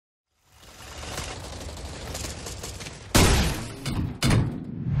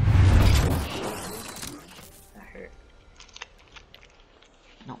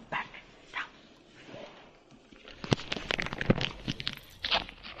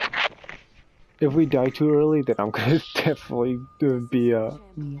If we die too early, then I'm gonna definitely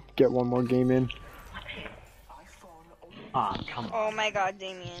get one more game in. Ah, come on. Oh my god,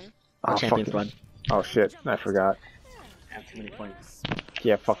 Damien. Oh, Champions fuck. run. Oh shit, I forgot. I have too many points.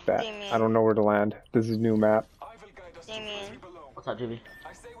 Yeah, fuck that. Damien. I don't know where to land. This is a new map. Damien. What's up, Jimmy?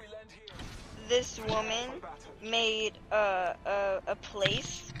 This woman made a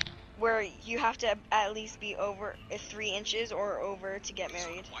place where you have to at least be over 3 inches or over to get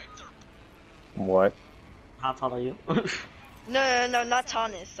married. What? How tall are you? No, not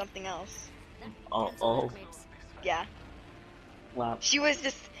tallness, something else. oh. Yeah. Wow.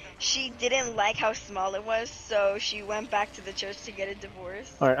 She didn't like how small it was, so she went back to the church to get a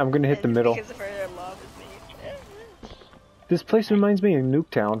divorce. Alright, I'm gonna hit the And middle. because of her love is made. This place reminds me of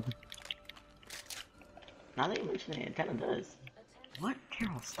Nuketown. Now that you mention it, it kind of does. What?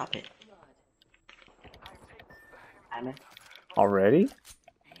 Carol, stop it. Amen. Already?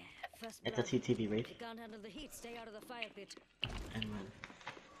 It's a TTV raid. Can't handle the heat, stay out of the fire pit. And run.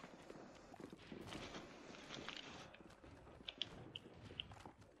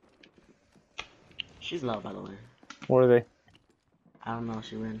 She's low, by the way. Where are they? I don't know,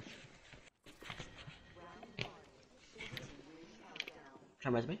 she ran.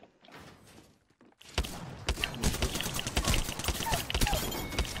 Try res me.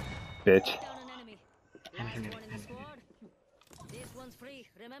 Bitch. Down an enemy. Last one in the squad. This one's free,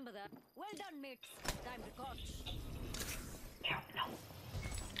 remember that. Well done, mates. Time to coach. Carol, no.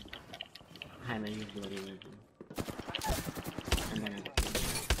 Hi, man, you bloody legend. And then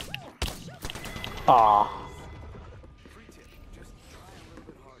Ah.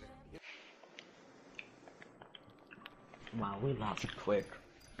 wow, we lost quick.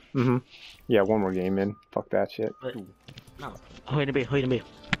 Yeah, one more game in. Fuck that shit. But no. Wait a bit, wait a bit.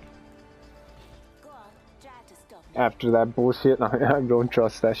 Go on, try to stop. After that bullshit, I don't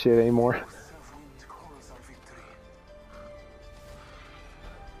trust that shit anymore.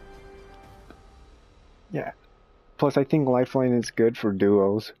 Yeah. Plus, I think Lifeline is good for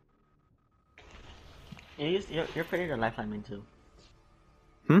duos. You're pretty good lifeline main too.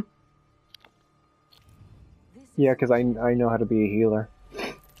 Yeah, because I know how to be a healer.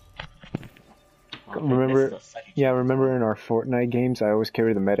 Wow, Remember- this is the second Yeah, remember in our Fortnite games, I always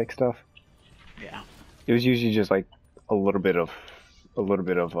carry the medic stuff? Yeah. It was usually just like a little bit of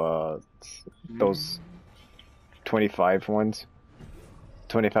those 25 ones.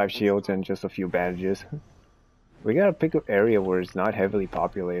 25 shields and just a few bandages. We gotta pick an area where it's not heavily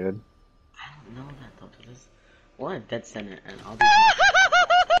populated. I don't know that though. This we're at dead center and all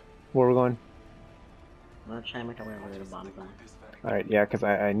these. Where we're going? I'm gonna try and make our way over to the bottom line. Alright, yeah, because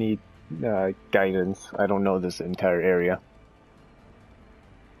I need guidance. I don't know this entire area.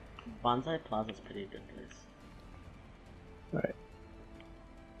 Bonsai Plaza's pretty good place. Alright.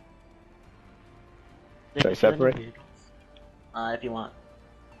 If Should I you see any separate? vehicles- if you want.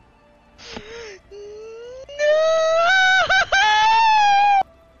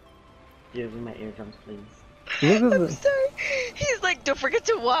 Give me my eardrums, please. Look at I'm the- sorry. He's like, don't forget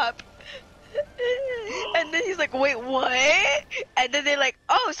to WAP. And then he's like, wait, what? And then they're like,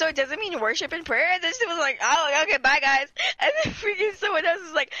 oh, so it doesn't mean worship and prayer? And then she was like, oh, okay, bye, guys. And then freaking someone else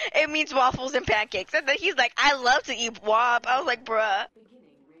is like, it means waffles and pancakes. And then he's like, I love to eat WAP. I was like, bruh.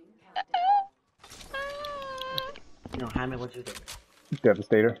 No, Jaime, what'd you do?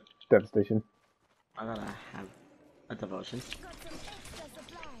 Devastator. Devastation. I gotta have a devotion. Got some extra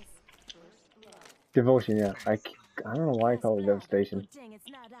supplies. Devotion, yeah. I don't know why I call it Devastation. Good thing it's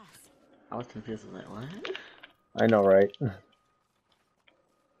not us. I was confused. I was like, what? I know, right?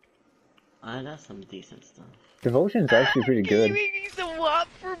 I got some decent stuff. Devotion's actually pretty Can you good. make me some WAP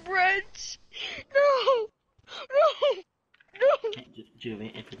for brunch? No. No. No. Hey,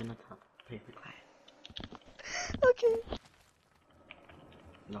 Juvie, if you're gonna talk, please be quiet. Okay.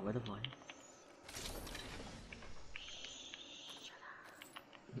 Lower the voice.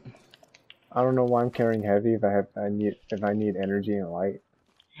 I don't know why I'm carrying heavy if I need energy and light.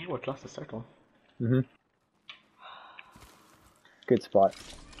 Hey, we're close to circle. Good spot.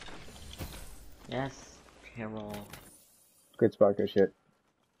 Yes, Carol. Good spot, good shit.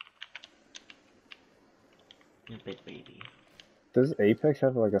 You big baby. Does Apex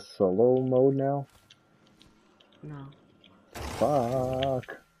have like a solo mode now? No.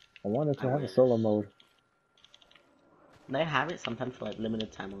 Fuck. I wanted to I have a wish. solo mode. They have it sometimes for like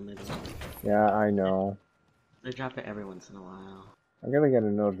limited time only though. Yeah, I know. They drop it every once in a while. I gotta get a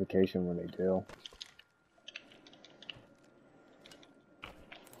notification when they do.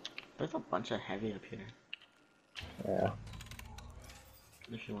 There's a bunch of heavy up here. Yeah.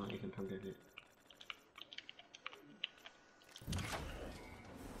 If you want, you can come get it.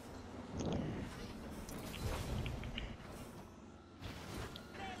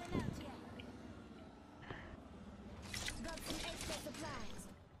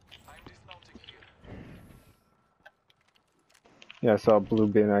 Yeah, I saw a blue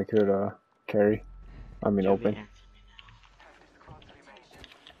bin I could carry. I mean Jovi, open. answer me now.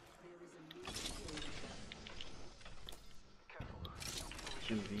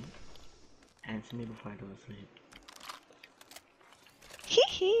 Jovi, answer me before I go to sleep. Hee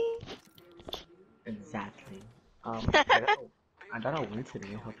hee. Exactly. I got a win today.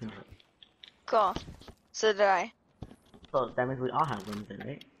 Helping out. Cool. So did I. So that means we all have wins, then,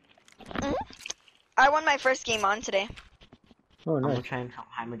 right? I won my first game on today. Oh, I'm nice. gonna try and help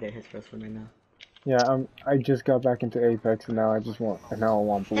Jaime get his first win right now. Yeah, I just got back into Apex and now I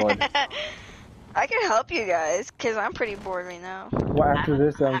want blood. I can help you guys, cause I'm pretty bored right now. Well, after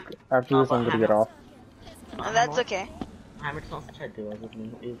this I'm gonna get off. And that's okay. Jaime just wants to try duos with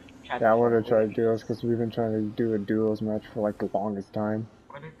me. We've tried Yeah, I before. want to try duos because we've been trying to do a duos match for like the longest time.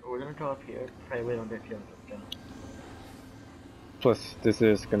 We're gonna go up here. Pray we don't get killed. Let's go. Plus, this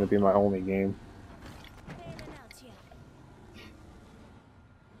is gonna be my only game.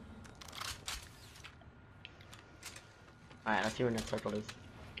 Alright, let's see where next circle is.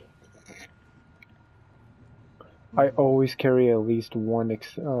 I always carry at least one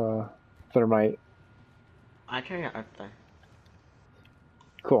thermite. I carry an Arthur.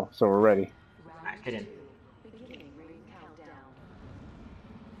 Cool, so we're ready. Alright, get in.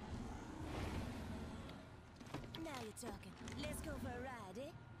 Now you're talking. Let's go for a ride,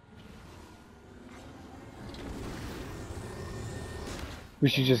 eh? We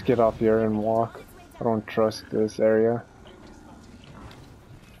should just get off here and walk. I don't trust this area.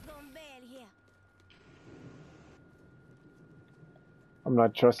 Gone bad here. I'm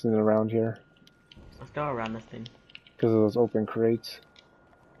not trusting around here Let's go around this thing. because of those open crates.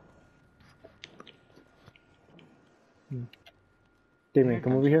 Damien,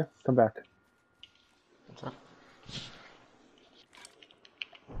 come over here. Come back. What's up?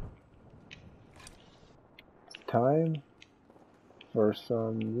 It's time for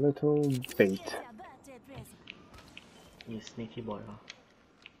some little bait. Here's our birthday present. You sneaky boy, huh?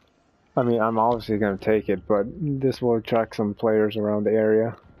 I mean, I'm obviously gonna take it, but this will attract some players around the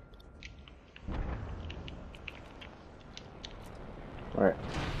area. Alright.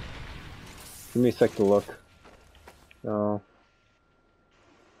 Give me a sec to look. No.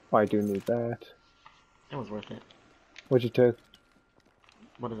 I do need that. It was worth it. What'd you take?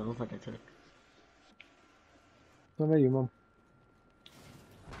 What does it look like I took? What about you, Mom?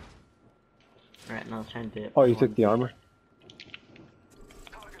 Alright, now let's try and dip. Oh, you took the armor?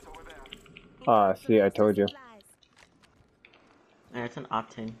 Ah, see, I told you. Yeah, it's an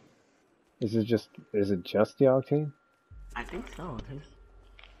octane. Is it just the octane? I think so.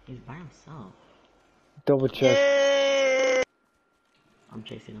 He's by himself. Double check. Yay! I'm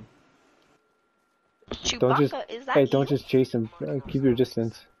chasing him. Chewbacca, Don't just, is that hey, you? don't just chase him. Keep your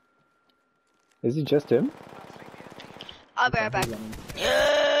distance. Is it just him? I'll be right back. Let's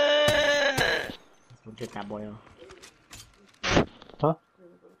Yeah! go get that boy off. Huh?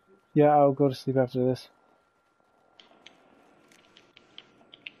 Yeah, I'll go to sleep after this.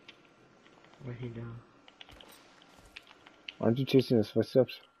 Where'd he go? Aren't you chasing his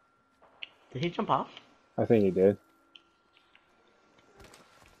footsteps? Did he jump off? I think he did.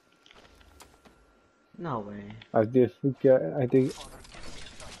 No way. I did. I think.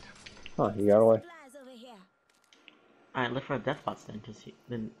 Huh? He got away. Supplies over here. Alright, look for a death box then, cause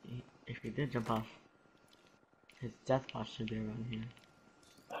if he did jump off, his death box should be around here.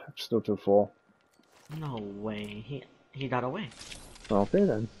 I'm still too full. No way. He got away. Okay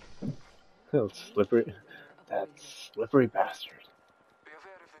then. That slippery. That slippery bastard.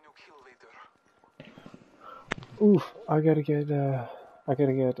 Oof! I gotta get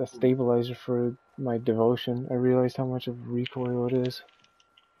a stabilizer for my devotion. I realized how much of recoil it is.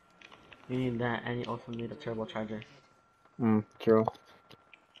 You need that, and you also need a turbocharger. True.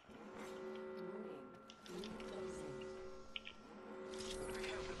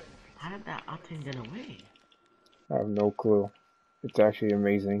 How did that octane get away? I have no clue. It's actually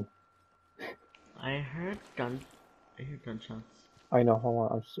amazing. I heard gunshots. I know.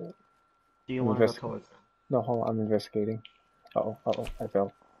 Hold on. Do you want to go Invest- towards them? No, hold on. I'm investigating. Uh oh. I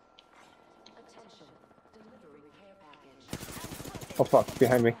fell. Oh fuck!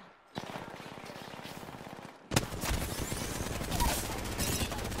 Behind me.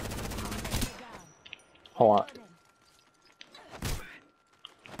 Hold on.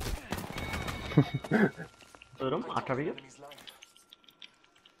 Shoot him, I'll cover you.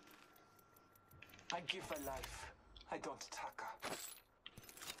 I give a life. I don't taka.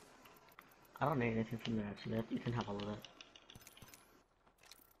 I don't need anything from there actually. You can have all of that.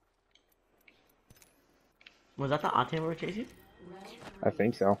 Was that the octane we were chasing? I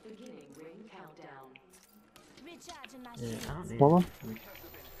think so. Recharging my Yeah, I don't need Hold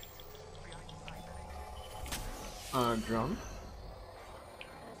on. Drone?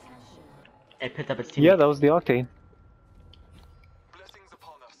 It picked up its teammate. Yeah, that was the Octane. Blessings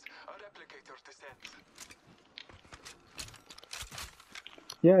upon us. A replicator descends.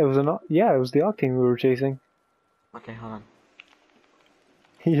 Yeah, it was the Octane we were chasing. Okay, hold on.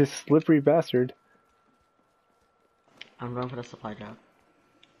 He's a slippery bastard. I'm going for the supply drop.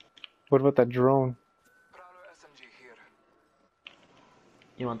 What about that drone? Prowler SMG here.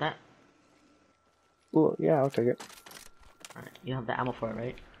 You want that? Ooh, yeah, I'll take it. Alright, you have the ammo for it,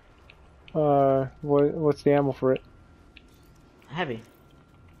 right? What's the ammo for it? Heavy.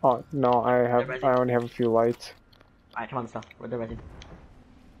 Oh, no, I only have a few lights. Alright, come on, stuff. We're ready.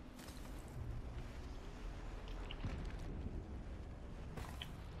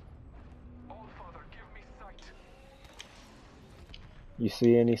 All Father, give me sight. You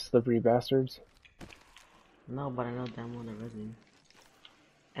see any slippery bastards? No, but I know damn well they're resin.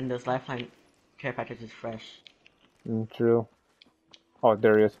 And this lifeline care package is fresh. True. Oh,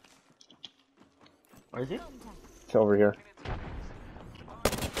 there he is. Where is he? It's over here.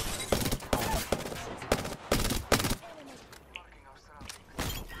 Marking our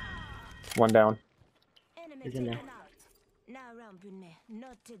surroundings. One down. Enemy He's in there. taken out. Now round Bunme,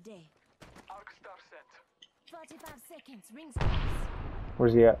 not today. Arc star sent. 45 seconds, rings close.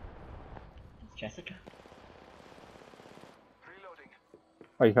 Where's he at? Jessica? Reloading.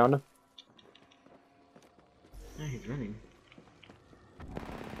 Oh, you found him? Yeah, he's running.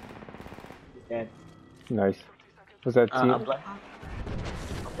 He's dead. Nice. Was that A team? bloodhound?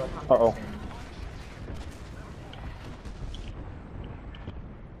 A bloodhound? Uh-oh.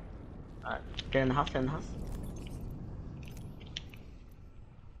 Get in the house, get in the house.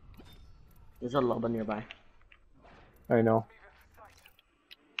 There's a Loba nearby. I know.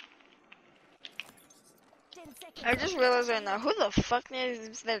 10 seconds. I just realized right now, who the fuck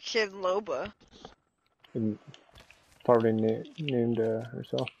names their kid Loba? And probably named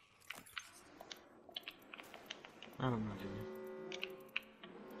herself. I don't know, dude.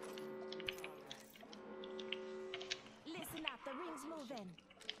 Listen up, the ring's moving.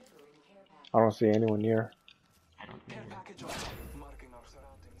 I don't see anyone near. I don't know. Care package on. Marking our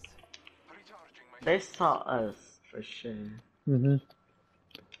surroundings. Recharging my. They saw us, for sure. Mm-hmm.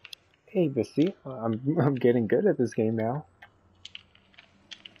 Hey, Bisty, I'm getting good at this game now.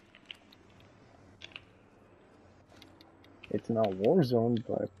 It's not Warzone,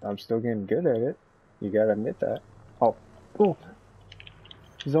 but I'm still getting good at it. You gotta admit that. Oh, cool.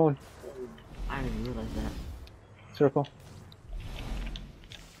 Zone, I didn't even realize that. circle.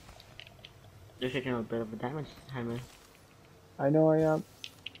 You're taking a bit of a damage, Jaime. I know I am.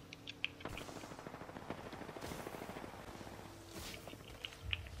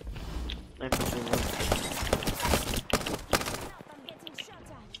 I fucking will. I'm getting shot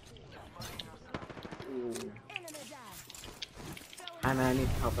at. Ooh. Enemy down. Throwing Jaime, I need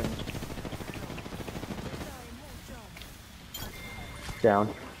help right now. throwing head drone. Down.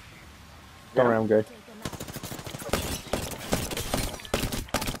 Don't worry, I'm good. Taken out.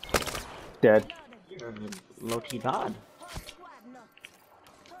 Dead. You're a low-key god. Whole squad knocked.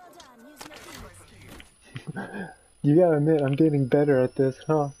 Hold on, use my fingers. You gotta admit, I'm getting better at this,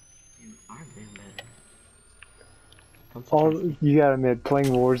 huh? You are damn better. Don't All surprise me. you gotta admit, playing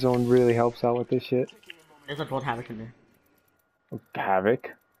Warzone really helps out with this shit. There's a gold havoc in there. Havoc?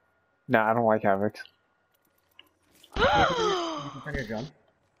 Nah, I don't like Havocs. You can turn your drum.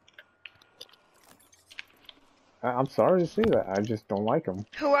 I'm sorry to say that. I just don't like them.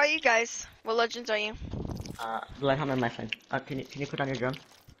 Who are you guys? What legends are you? Bloodhound and my friend. Can you put on your drum?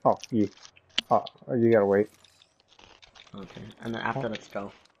 Oh, you. Oh, you gotta wait. Okay. And then after, let's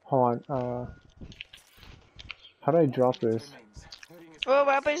go. Hold on. How do I drop this? What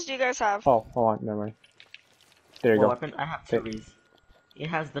weapons do you guys have? Oh, hold on. Never mind. There you Well, go. weapon, I have two Rees. It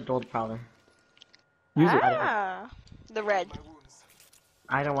has the gold prowler. Use it. Ah, the red. My wounds.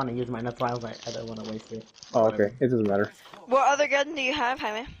 I don't want to use mine, that's why I was like, I don't want to waste it. Oh, okay. It doesn't matter. What other gun do you have,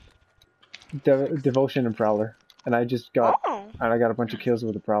 Jaime? Devotion and Prowler. And I just got, Oh, and I got a bunch of kills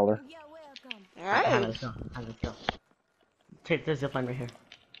with the Prowler. You're welcome. Alright, nice. let's go. Let's go. Take this zipline right here.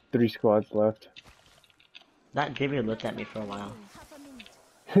 3 squads left. That Divvy looked at me for a while. Half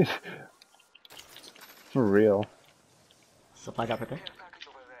a minute. For real. Supply drop right there? Care package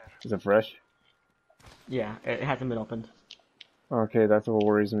over there. Is it fresh? Yeah, it hasn't been opened. Okay, that's what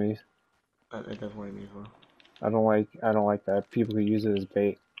worries me. It does worry me as well. I don't like that. People could use it as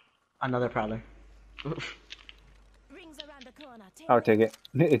bait. Another prowler. Rings around the corner. I'll take it.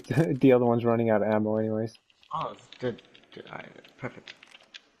 It's, the other one's running out of ammo anyways. Oh, it's good. Good. Alright, perfect.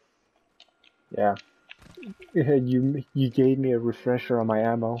 Yeah. Yeah, you gave me a refresher on my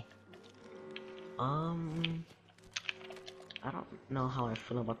ammo. I don't know how I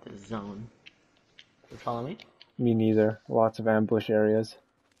feel about this zone. You follow me? Me neither. Lots of ambush areas.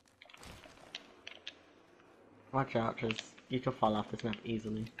 Watch out, cause you can fall off this map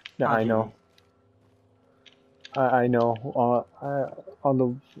easily. Yeah, Not I know. easily. I know.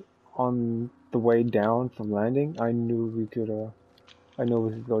 On the way down from landing, I knew we could. I know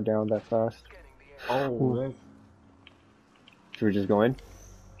we could go down that fast. Oh, Ooh. there's Should we just go in?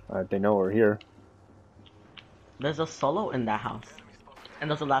 They know we're here. there's a solo in that house, and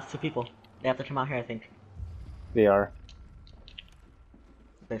those are the last two people. They have to come out here, I think. They are.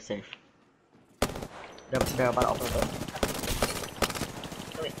 They're safe. They're about to open the door.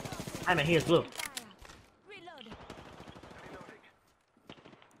 Oh, wait. I mean, he is blue. Reload.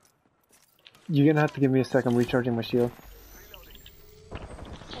 You're gonna have to give me a sec. I'm recharging my shield.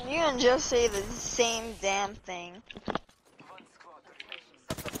 You can just say the same damn thing.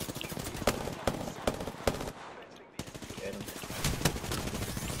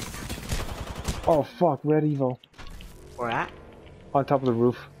 Oh fuck, Red Evo. Where at? On top of the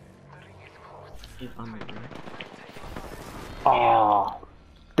roof. He's on the roof. Oh,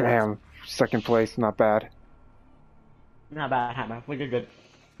 damn. Second place, not bad. Not bad, Hammer. We did good.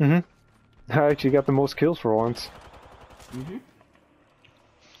 I actually got the most kills for once.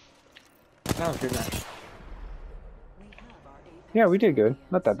 That was good match. Yeah, we did good.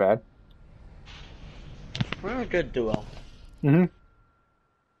 Not that bad. We're a good duo.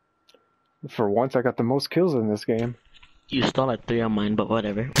 For once, I got the most kills in this game. You stole like 3 on mine, but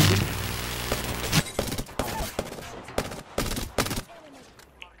whatever.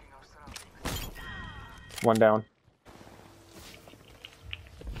 One down.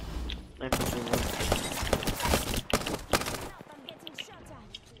 I'm getting shot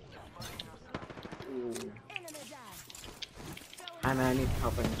at. Enemy down. Hammer, I need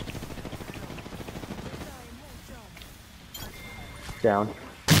help. Down.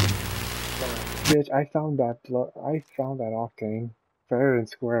 Bitch, I found that octane. Fair and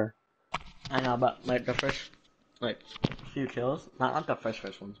square. I know, but like the first, like, few kills, not the first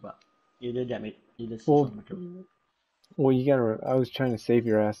ones, but you did get me. You did steal Well, some of my kills. well, you gotta. I was trying to save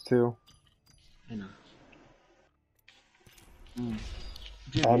your ass too. I know.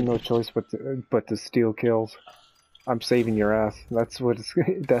 I have no choice but to steal kills. I'm saving your ass. That's what it's.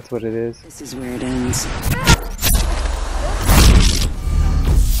 That's what it is. This is where it ends.